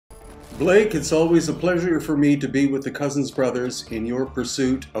Blake, it's always a pleasure for me to be with the Cousins brothers in your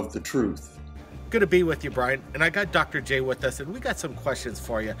pursuit of the truth. Good to be with you, Brian. And I got Dr. J with us, and we got some questions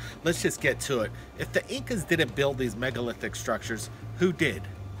for you. Let's just get to it. If the Incas didn't build these megalithic structures, who did?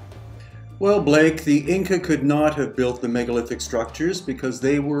 Well, Blake, the Inca could not have built the megalithic structures because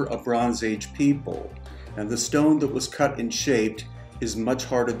they were a Bronze Age people, and the stone that was cut and shaped is much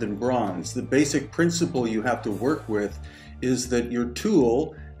harder than bronze. The basic principle you have to work with is that your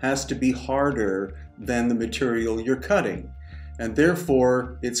tool has to be harder than the material you're cutting. And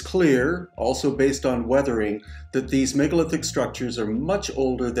therefore, it's clear, also based on weathering, that these megalithic structures are much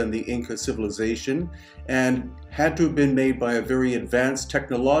older than the Inca civilization and had to have been made by a very advanced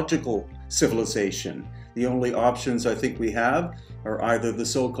technological civilization. The only options I think we have are either the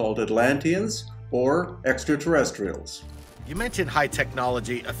so-called Atlanteans or extraterrestrials. You mentioned high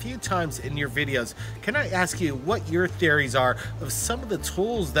technology a few times in your videos. Can I ask you what your theories are of some of the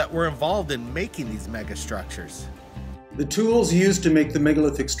tools that were involved in making these megastructures? The tools used to make the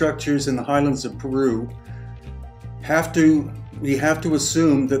megalithic structures in the highlands of Peru we have to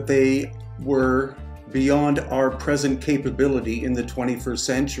assume that they were beyond our present capability in the 21st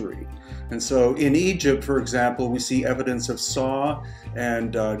century. And so in Egypt, for example, we see evidence of saw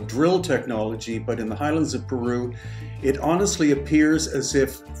and drill technology, but in the highlands of Peru, it honestly appears as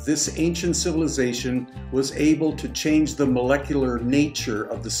if this ancient civilization was able to change the molecular nature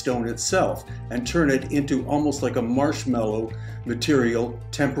of the stone itself and turn it into almost like a marshmallow material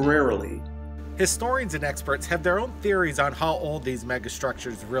temporarily. Historians and experts have their own theories on how old these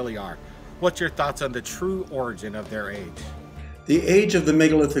megastructures really are. What's your thoughts on the true origin of their age? The age of the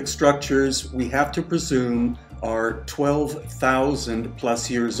megalithic structures, we have to presume, are 12,000 plus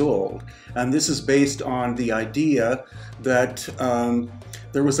years old. And this is based on the idea that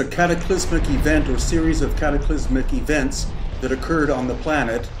there was a cataclysmic event or series of cataclysmic events that occurred on the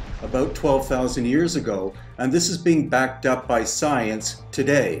planet about 12,000 years ago. And this is being backed up by science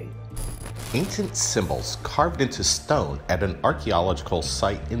today. Ancient symbols carved into stone at an archaeological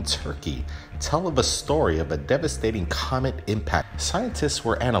site in Turkey tell of a story of a devastating comet impact. Scientists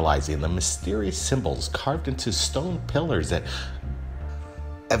were analyzing the mysterious symbols carved into stone pillars at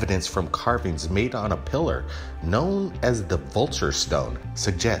evidence from carvings made on a pillar known as the Vulture Stone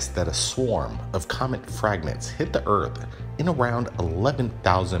suggests that a swarm of comet fragments hit the Earth in around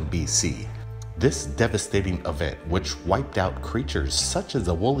 11,000 BC. This devastating event, which wiped out creatures such as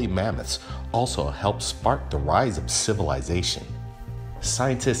the woolly mammoths, also helped spark the rise of civilization.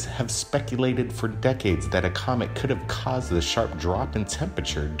 Scientists have speculated for decades that a comet could have caused the sharp drop in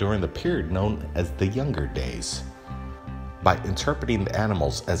temperature during the period known as the Younger Days. By interpreting the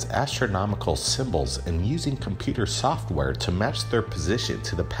animals as astronomical symbols and using computer software to match their position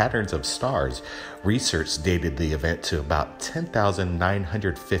to the patterns of stars, research dated the event to about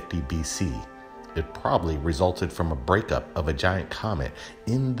 10,950 BC. It probably resulted from a breakup of a giant comet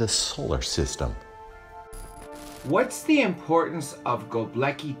in the solar system. What's the importance of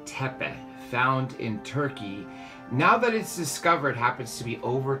Göbekli Tepe, found in Turkey, now that it's discovered happens to be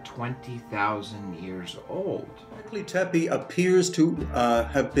over 20,000 years old? Göbekli Tepe appears to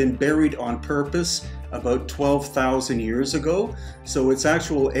have been buried on purpose about 12,000 years ago, so its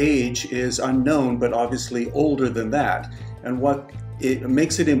actual age is unknown, but obviously older than that. And what it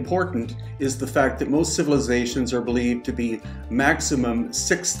makes it important is the fact that most civilizations are believed to be maximum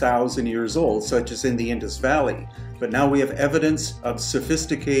 6,000 years old, such as in the Indus Valley. But now we have evidence of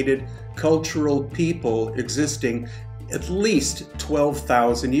sophisticated cultural people existing at least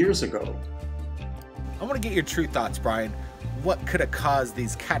 12,000 years ago. I want to get your true thoughts, Brian. What could have caused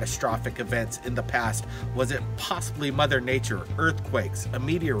these catastrophic events in the past? Was it possibly Mother Nature, earthquakes, a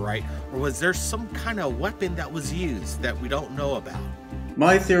meteorite, or was there some kind of weapon that was used that we don't know about?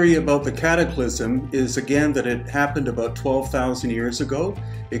 My theory about the cataclysm is again that it happened about 12,000 years ago.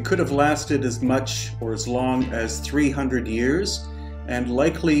 It could have lasted as much or as long as 300 years, and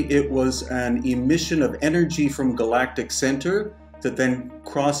likely it was an emission of energy from galactic center that then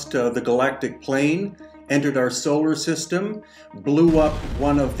crossed the galactic plane, entered our solar system, blew up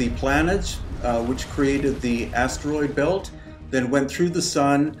one of the planets, which created the asteroid belt, then went through the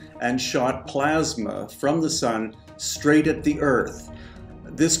sun and shot plasma from the sun straight at the Earth.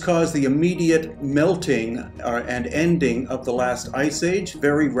 This caused the immediate melting and ending of the last ice age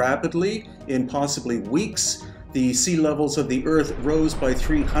very rapidly, in possibly weeks. the sea levels of the Earth rose by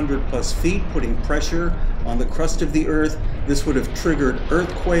 300 plus feet, putting pressure on the crust of the Earth. This would have triggered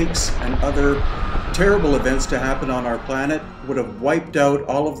earthquakes and other terrible events to happen on our planet, would have wiped out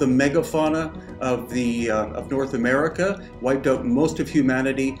all of the megafauna of North America, wiped out most of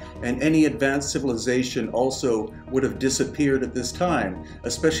humanity, and any advanced civilization also would have disappeared at this time,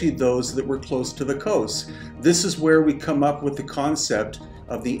 especially those that were close to the coast. This is where we come up with the concept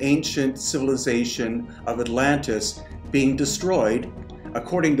of the ancient civilization of Atlantis being destroyed,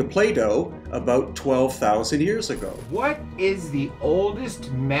 according to Plato, about 12,000 years ago. What is the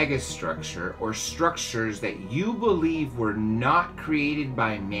oldest megastructure or structures that you believe were not created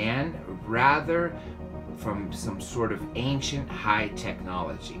by man, rather from some sort of ancient high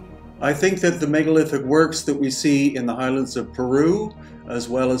technology? I think that the megalithic works that we see in the highlands of Peru, as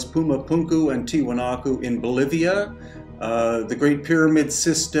well as Puma Punku and Tiwanaku in Bolivia, the Great Pyramid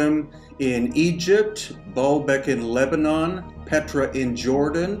System in Egypt, Baalbek in Lebanon, Petra in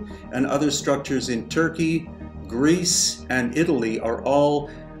Jordan, and other structures in Turkey, Greece, and Italy are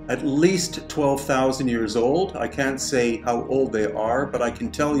all at least 12,000 years old. I can't say how old they are, but I can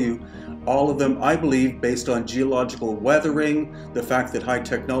tell you all of them, I believe, based on geological weathering, the fact that high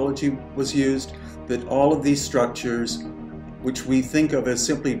technology was used, that all of these structures, which we think of as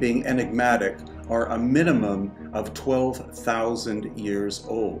simply being enigmatic, are a minimum of 12,000 years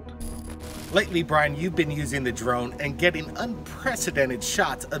old. Lately, Brian, you've been using the drone and getting unprecedented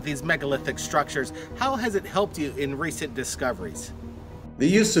shots of these megalithic structures. How has it helped you in recent discoveries? The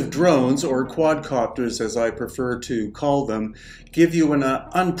use of drones, or quadcopters as I prefer to call them, give you an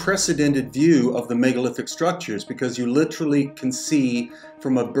unprecedented view of the megalithic structures because you literally can see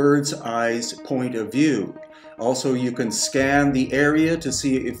from a bird's eye's point of view. Also, you can scan the area to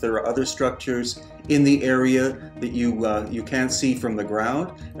see if there are other structures in the area that you can't see from the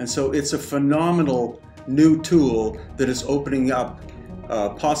ground. And so it's a phenomenal new tool that is opening up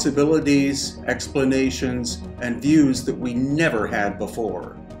possibilities, explanations, and views that we never had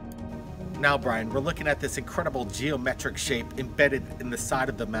before. Now, Brian, we're looking at this incredible geometric shape embedded in the side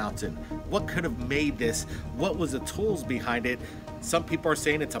of the mountain. What could have made this? What was the tools behind it? Some people are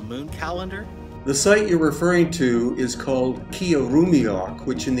saying it's a moon calendar. The site you're referring to is called Kiarumiok,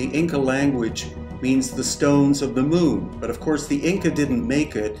 which in the Inca language means the stones of the moon. But of course the Inca didn't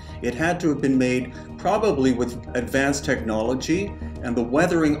make it. It had to have been made probably with advanced technology, and the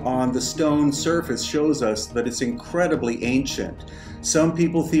weathering on the stone surface shows us that it's incredibly ancient. Some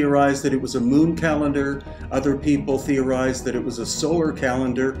people theorize that it was a moon calendar, other people theorize that it was a solar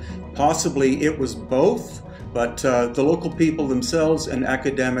calendar. Possibly it was both. But the local people themselves and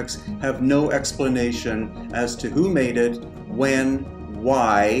academics have no explanation as to who made it, when,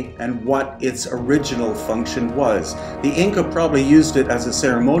 why, and what its original function was. The Inca probably used it as a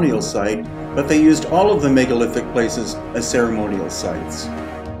ceremonial site, but they used all of the megalithic places as ceremonial sites.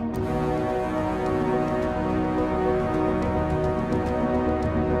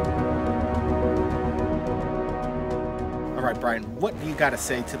 All right, Brian, what do you got to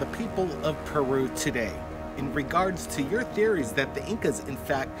say to the people of Peru today in regards to your theories that the Incas, in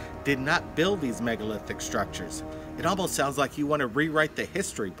fact, did not build these megalithic structures? It almost sounds like you want to rewrite the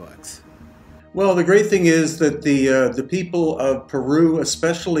history books. Well, the great thing is that the people of Peru,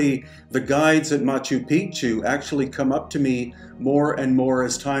 especially the guides at Machu Picchu, actually come up to me more and more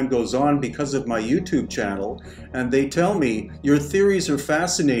as time goes on because of my YouTube channel, and they tell me, your theories are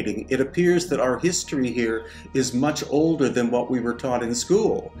fascinating. It appears that our history here is much older than what we were taught in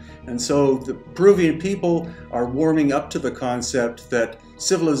school. And so the Peruvian people are warming up to the concept that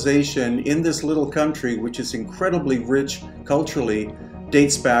civilization in this little country, which is incredibly rich culturally,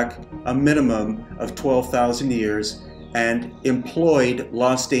 dates back a minimum of 12,000 years and employed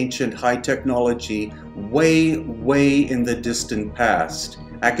lost ancient high technology way, way in the distant past.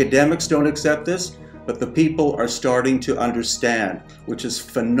 Academics don't accept this, but the people are starting to understand, which is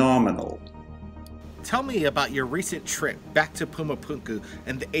phenomenal. Tell me about your recent trip back to Puma Punku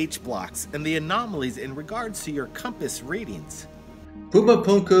and the H blocks and the anomalies in regards to your compass readings. Puma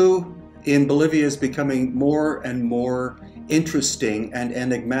Punku in Bolivia is becoming more and more interesting and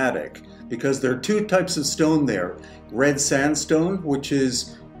enigmatic because there are two types of stone there. Red sandstone, which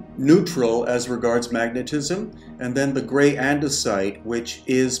is neutral as regards magnetism, and then the gray andesite, which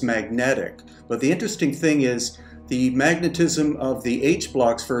is magnetic. But the interesting thing is the magnetism of the H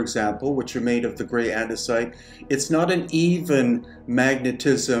blocks, for example, which are made of the gray andesite, it's not an even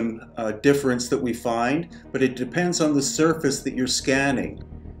magnetism difference that we find, but it depends on the surface that you're scanning.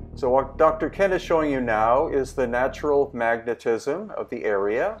 So what Dr. Ken is showing you now is the natural magnetism of the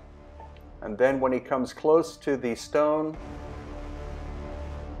area. And then when he comes close to the stone,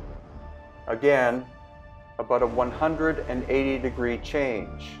 again, about a 180-degree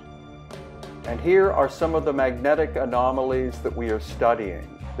change. And here are some of the magnetic anomalies that we are studying.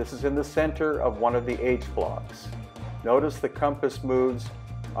 This is in the center of one of the H blocks. Notice the compass moves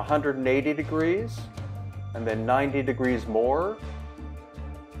 180 degrees and then 90 degrees more,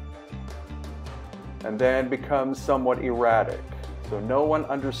 and then becomes somewhat erratic. So no one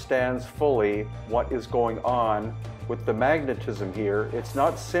understands fully what is going on with the magnetism here. It's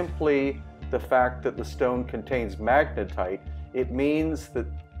not simply the fact that the stone contains magnetite. It means that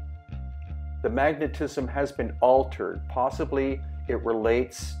the magnetism has been altered. Possibly it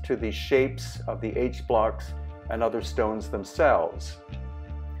relates to the shapes of the H blocks and other stones themselves.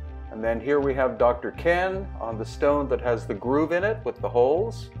 And then here we have Dr. Ken on the stone that has the groove in it with the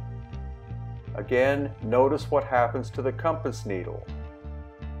holes. Again, notice what happens to the compass needle.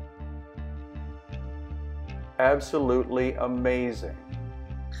 Absolutely amazing.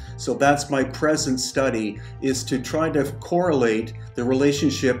 So that's my present study, is to try to correlate the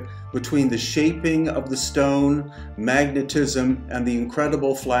relationship between the shaping of the stone, magnetism, and the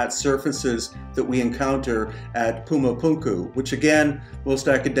incredible flat surfaces that we encounter at Pumapunku, which again, most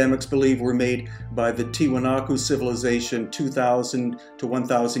academics believe were made by the Tiwanaku civilization 2,000 to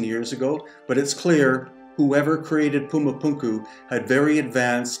 1,000 years ago. But it's clear whoever created Pumapunku had very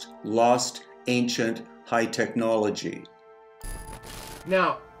advanced, lost, ancient, high technology.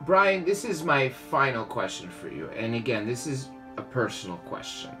 Now, Brian, this is my final question for you. And again, this is a personal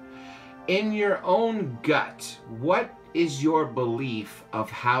question. In your own gut, what is your belief of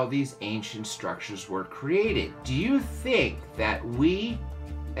how these ancient structures were created? Do you think that we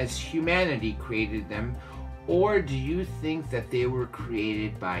as humanity created them, or do you think that they were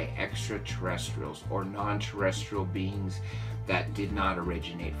created by extraterrestrials or non-terrestrial beings that did not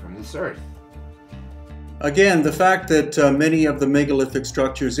originate from this earth? Again, the fact that many of the megalithic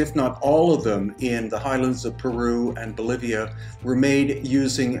structures, if not all of them, in the highlands of Peru and Bolivia were made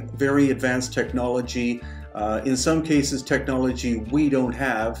using very advanced technology, in some cases technology we don't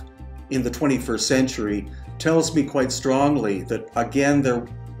have in the 21st century, tells me quite strongly that, again, there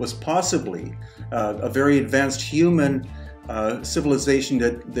was possibly a very advanced human civilization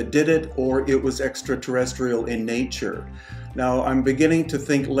that did it, or it was extraterrestrial in nature. Now, I'm beginning to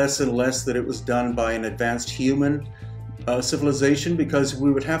think less and less that it was done by an advanced human civilization, because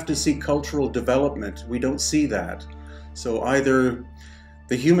we would have to see cultural development. We don't see that. So either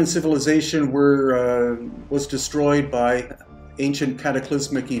the human civilization was destroyed by ancient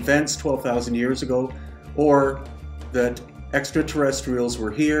cataclysmic events 12,000 years ago, or that extraterrestrials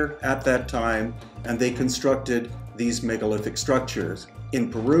were here at that time and they constructed these megalithic structures in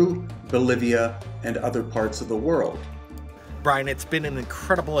Peru, Bolivia, and other parts of the world. Brian, it's been an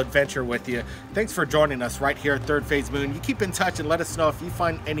incredible adventure with you. Thanks for joining us right here at Third Phase Moon. You keep in touch and let us know if you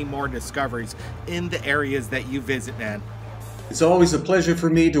find any more discoveries in the areas that you visit, man. It's always a pleasure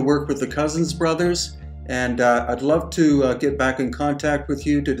for me to work with the Cousins brothers, and I'd love to get back in contact with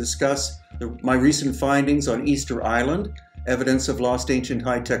you to discuss my recent findings on Easter Island, evidence of lost ancient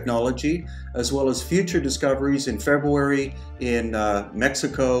high technology, as well as future discoveries in February in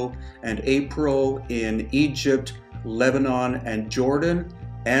Mexico and April in Egypt, Lebanon, and Jordan,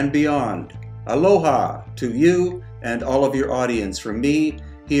 and beyond. Aloha to you and all of your audience from me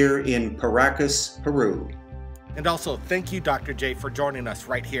here in Paracas, Peru. And also, thank you, Dr. J, for joining us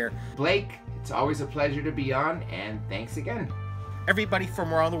right here. Blake, it's always a pleasure to be on, and thanks again. Everybody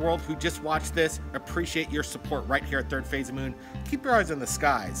from around the world who just watched this, appreciate your support right here at Third Phase Moon. Keep your eyes on the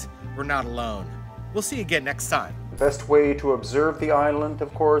skies. We're not alone. We'll see you again next time. The best way to observe the island,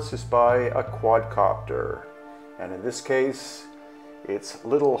 of course, is by a quadcopter. And in this case, it's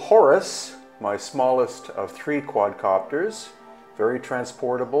little Horace, my smallest of 3 quadcopters, very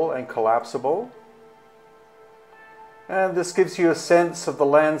transportable and collapsible. And this gives you a sense of the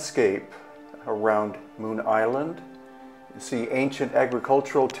landscape around Moon Island. You see ancient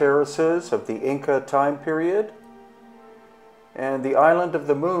agricultural terraces of the Inca time period. And the island of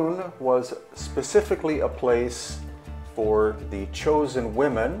the moon was specifically a place for the chosen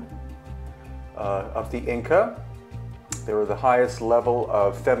women of the Inca. They were the highest level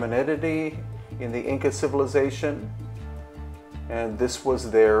of femininity in the Inca civilization, and this was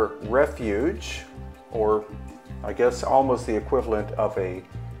their refuge, or I guess almost the equivalent of a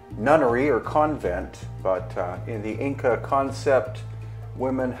nunnery or convent, but in the Inca concept,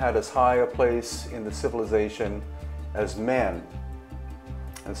 women had as high a place in the civilization as men.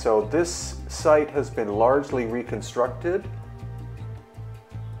 And so this site has been largely reconstructed.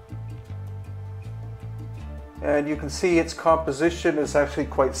 And you can see its composition is actually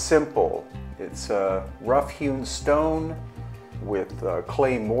quite simple. It's rough-hewn stone with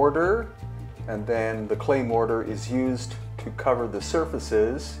clay mortar and then the clay mortar is used to cover the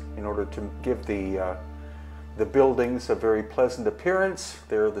surfaces in order to give the buildings a very pleasant appearance.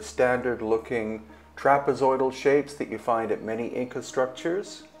 They're the standard looking trapezoidal shapes that you find at many Inca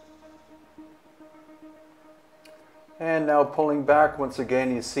structures. And now pulling back, once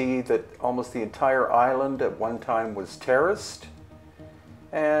again you see that almost the entire island at one time was terraced.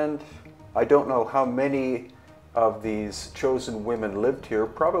 And I don't know how many of these chosen women lived here,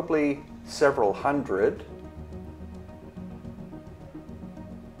 probably several hundred.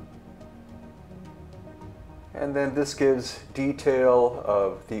 And then this gives detail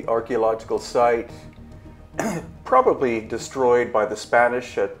of the archaeological site, probably destroyed by the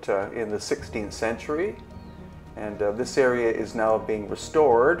Spanish in the 16th century. And this area is now being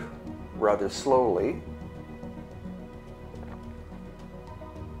restored rather slowly.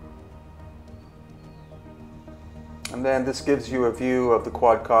 And then this gives you a view of the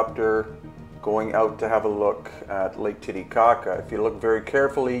quadcopter going out to have a look at Lake Titicaca. If you look very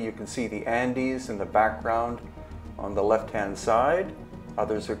carefully, you can see the Andes in the background on the left-hand side.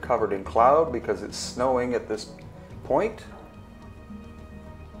 Others are covered in cloud because it's snowing at this point.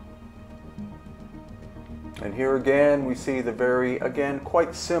 And here again we see the very, again,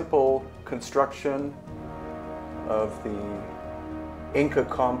 quite simple construction of the Inca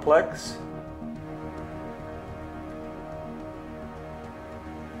complex.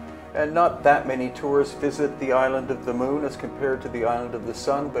 And not that many tourists visit the island of the moon as compared to the island of the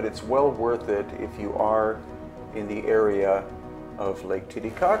sun, but it's well worth it if you are in the area of Lake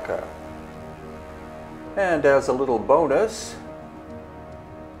Titicaca. And as a little bonus,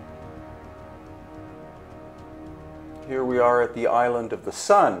 here we are at the island of the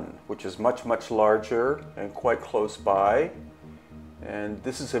sun, which is much, much larger and quite close by. And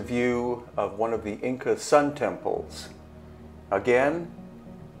this is a view of one of the Inca sun temples. Again,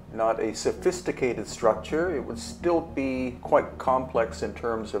 not a sophisticated structure. It would still be quite complex in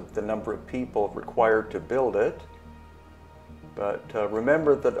terms of the number of people required to build it. But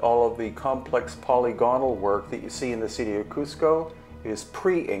remember that all of the complex polygonal work that you see in the city of Cusco is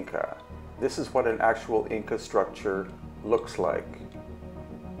pre-Inca. This is what an actual Inca structure looks like.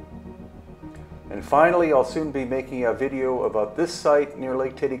 And finally, I'll soon be making a video about this site near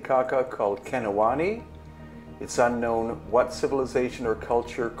Lake Titicaca called Kanawani. It's unknown what civilization or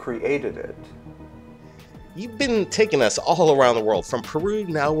culture created it. You've been taking us all around the world. From Peru,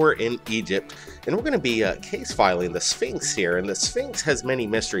 now we're in Egypt, and we're going to be case filing the Sphinx here. And the Sphinx has many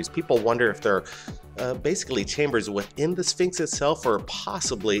mysteries. People wonder if they're basically chambers within the Sphinx itself or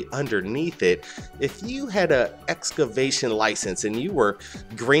possibly underneath it. If you had an excavation license and you were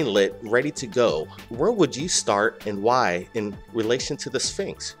greenlit, ready to go, where would you start and why in relation to the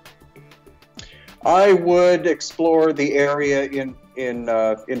Sphinx? I would explore the area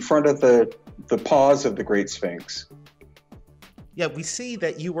in front of the paws of the Great Sphinx. Yeah, we see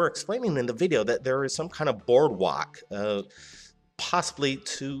that you were explaining in the video that there is some kind of boardwalk, possibly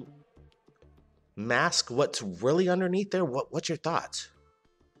to mask what's really underneath there. What's your thoughts?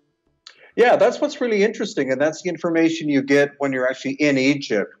 Yeah, that's what's really interesting, and that's the information you get when you're actually in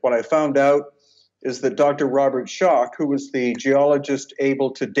Egypt. What I found out is that Dr. Robert Schoch, who was the geologist able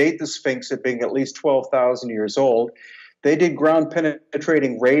to date the Sphinx at being at least 12,000 years old, they did ground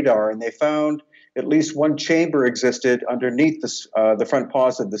penetrating radar, and they found at least one chamber existed underneath the front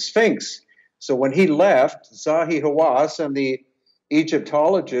paws of the Sphinx. So when he left, Zahi Hawass and the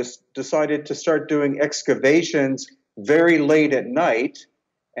Egyptologists decided to start doing excavations very late at night,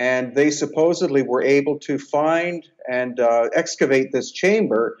 and they supposedly were able to find and excavate this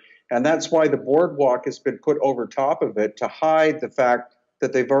chamber. And that's why the boardwalk has been put over top of it to hide the fact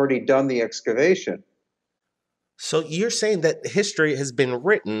that they've already done the excavation. So you're saying that history has been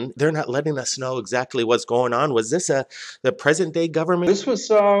written. They're not letting us know exactly what's going on. Was this the present day government? This was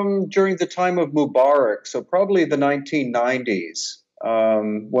during the time of Mubarak, so probably the 1990s,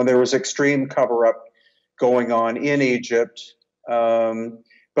 when there was extreme cover-up going on in Egypt.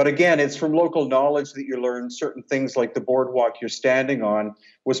 But again, it's from local knowledge that you learn certain things like the boardwalk you're standing on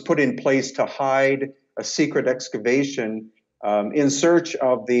was put in place to hide a secret excavation in search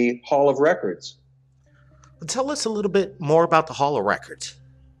of the Hall of Records. Tell us a little bit more about the Hall of Records.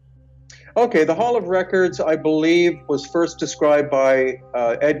 Okay, the Hall of Records, I believe, was first described by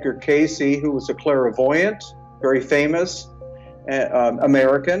Edgar Cayce, who was a clairvoyant, very famous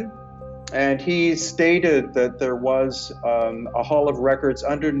American. And he stated that there was a Hall of Records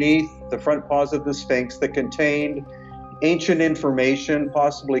underneath the front paws of the Sphinx that contained ancient information,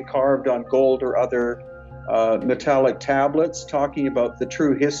 possibly carved on gold or other metallic tablets, talking about the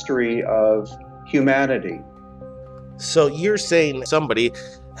true history of humanity. So you're saying somebody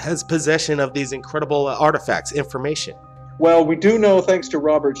has possession of these incredible artifacts, information? Well, we do know, thanks to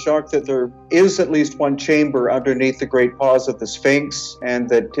Robert Schoch, that there is at least one chamber underneath the great paws of the Sphinx, and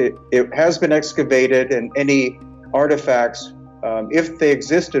that it has been excavated, and any artifacts, if they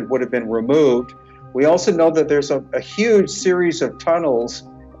existed, would have been removed. We also know that there's a huge series of tunnels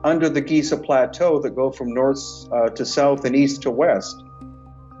under the Giza Plateau that go from north to south and east to west.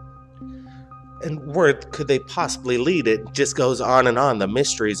 And where could they possibly lead? It just goes on and on, the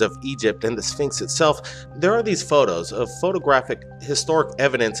mysteries of Egypt and the Sphinx itself. There are these photos of photographic historic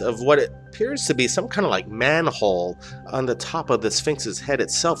evidence of what it appears to be some kind of like manhole on the top of the Sphinx's head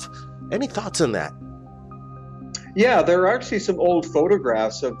itself. Any thoughts on that? Yeah, there are actually some old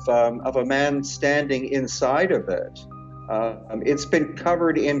photographs of a man standing inside of it. It's been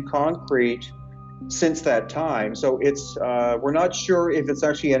covered in concrete since that time, so it's we're not sure if it's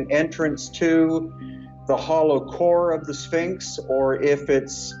actually an entrance to the hollow core of the Sphinx or if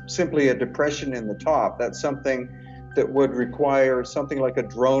it's simply a depression in the top. That's something that would require something like a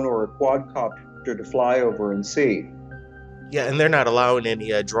drone or a quadcopter to fly over and see. Yeah, and they're not allowing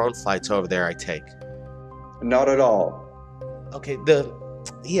any drone flights over there, I take. Not at all. Okay,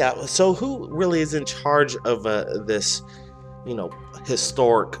 so who really is in charge of this,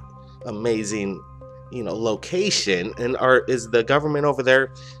 historic, amazing, location? And is the government over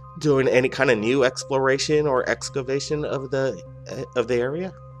there doing any kind of new exploration or excavation of the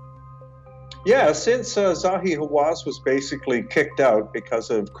area? Yeah, since Zahi Hawass was basically kicked out because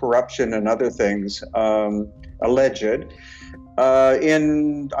of corruption and other things alleged,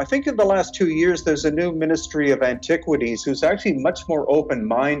 I think in the last 2 years, there's a new Ministry of Antiquities who's actually much more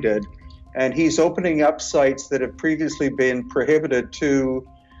open-minded, and he's opening up sites that have previously been prohibited to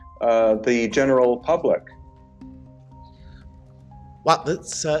the general public. Well,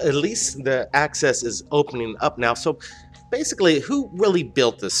 at least the access is opening up now. So basically, who really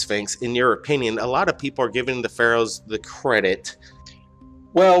built the Sphinx, in your opinion? A lot of people are giving the pharaohs the credit.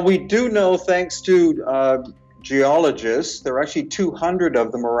 Well, we do know, thanks to geologists, there are actually 200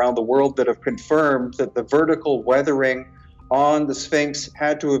 of them around the world that have confirmed that the vertical weathering on the Sphinx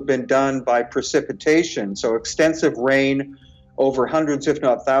had to have been done by precipitation, so extensive rain over hundreds, if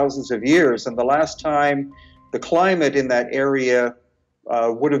not thousands of years. And the last time the climate in that area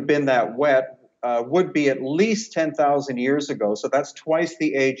would have been that wet would be at least 10,000 years ago. So that's twice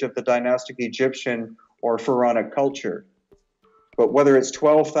the age of the dynastic Egyptian or pharaonic culture. But whether it's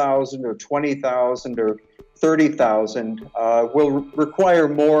 12,000 or 20,000 or 30,000 will require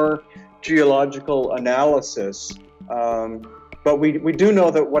more geological analysis. But we do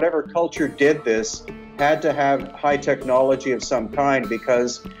know that whatever culture did this had to have high technology of some kind,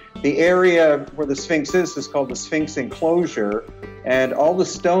 because the area where the Sphinx is called the Sphinx enclosure, and all the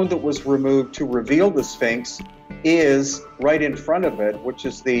stone that was removed to reveal the Sphinx is right in front of it, which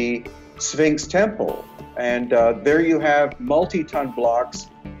is the Sphinx Temple. And there you have multi-ton blocks,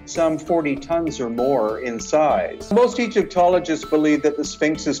 some 40 tons or more in size. Most Egyptologists believe that the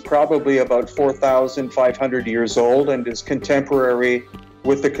Sphinx is probably about 4,500 years old and is contemporary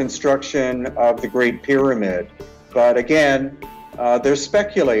with the construction of the Great Pyramid. But again, they're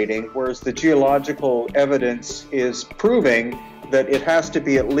speculating, whereas the geological evidence is proving that it has to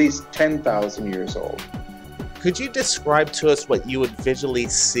be at least 10,000 years old. Could you describe to us what you would visually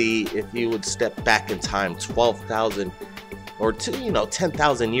see if you would step back in time 12,000 or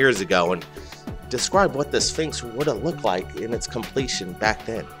 10,000 years ago, and describe what the Sphinx would have looked like in its completion back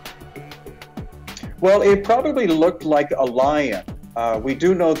then? Well, it probably looked like a lion. We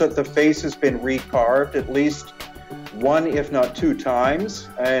do know that the face has been recarved at least one, if not two times,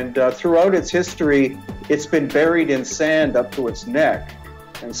 and throughout its history, it's been buried in sand up to its neck.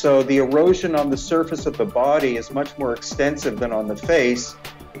 And so the erosion on the surface of the body is much more extensive than on the face,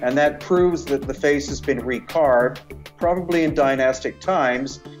 and that proves that the face has been recarved, probably in dynastic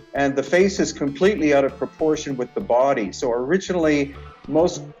times, and the face is completely out of proportion with the body. So originally,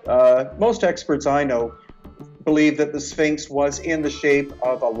 most experts I know believe that the Sphinx was in the shape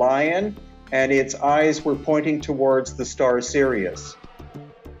of a lion, and its eyes were pointing towards the star Sirius.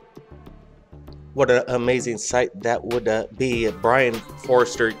 What an amazing sight that would be. Brian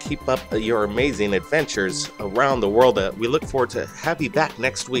Forrester, keep up your amazing adventures around the world. We look forward to have you back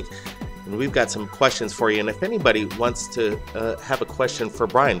next week, and we've got some questions for you. And if anybody wants to have a question for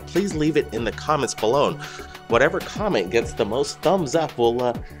Brian, please leave it in the comments below. And whatever comment gets the most thumbs up,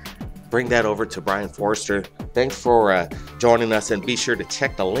 we'll bring that over to Brian Forrester. Thanks for joining us, and be sure to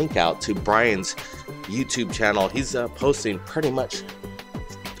check the link out to Brian's YouTube channel. He's posting pretty much,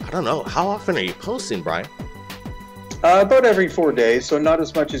 I don't know, how often are you posting, Brian? About every 4 days, so not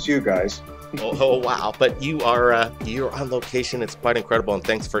as much as you guys. Oh, wow. But you're on location. It's quite incredible. And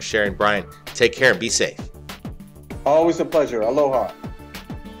thanks for sharing, Brian. Take care and be safe. Always a pleasure. Aloha.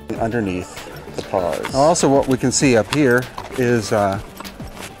 Underneath the paws. Also, what we can see up here is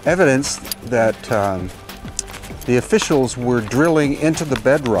evidence that the officials were drilling into the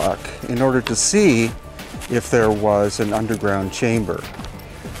bedrock in order to see if there was an underground chamber.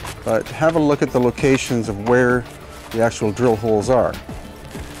 But have a look at the locations of where the actual drill holes are.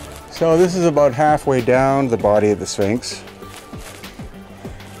 So this is about halfway down the body of the Sphinx.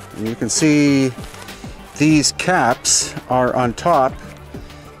 And you can see these caps are on top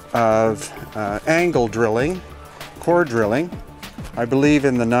of angle drilling, core drilling, I believe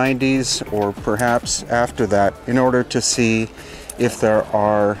in the 90s or perhaps after that, in order to see if there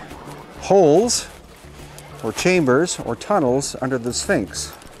are holes or chambers or tunnels under the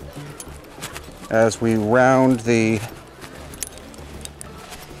Sphinx. As we round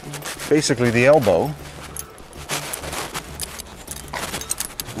basically the elbow.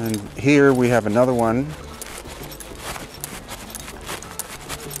 And here we have another one.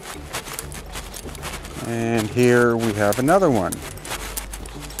 And here we have another one.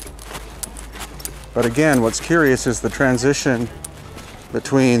 But again, what's curious is the transition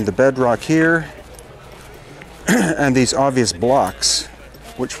between the bedrock here and these obvious blocks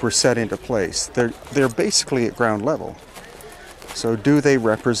which were set into place. They're basically at ground level. So do they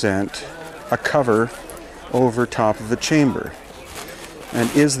represent a cover over top of the chamber? And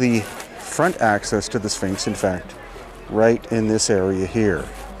is the front access to the Sphinx, in fact, right in this area here,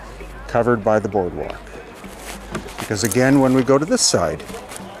 covered by the boardwalk? Because again, when we go to this side,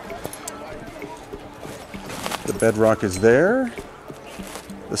 the bedrock is there,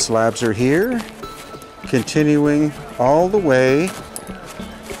 the slabs are here, continuing all the way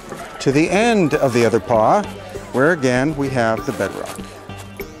to the end of the other paw, where again we have the bedrock.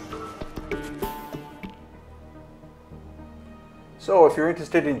 So if you're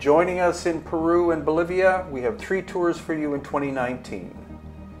interested in joining us in Peru and Bolivia, we have 3 tours for you in 2019.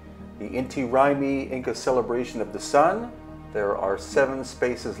 The Inti Raymi Inca Celebration of the Sun. There are 7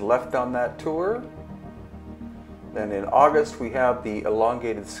 spaces left on that tour. Then in August we have the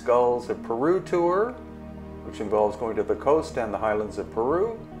Elongated Skulls of Peru tour, which involves going to the coast and the highlands of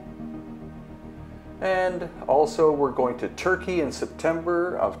Peru. And also we're going to Turkey in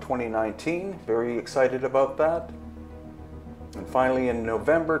September of 2019. Very excited about that. And finally in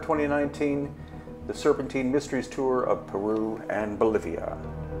November 2019, the Serpentine Mysteries Tour of Peru and Bolivia.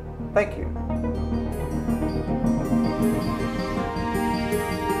 Thank you.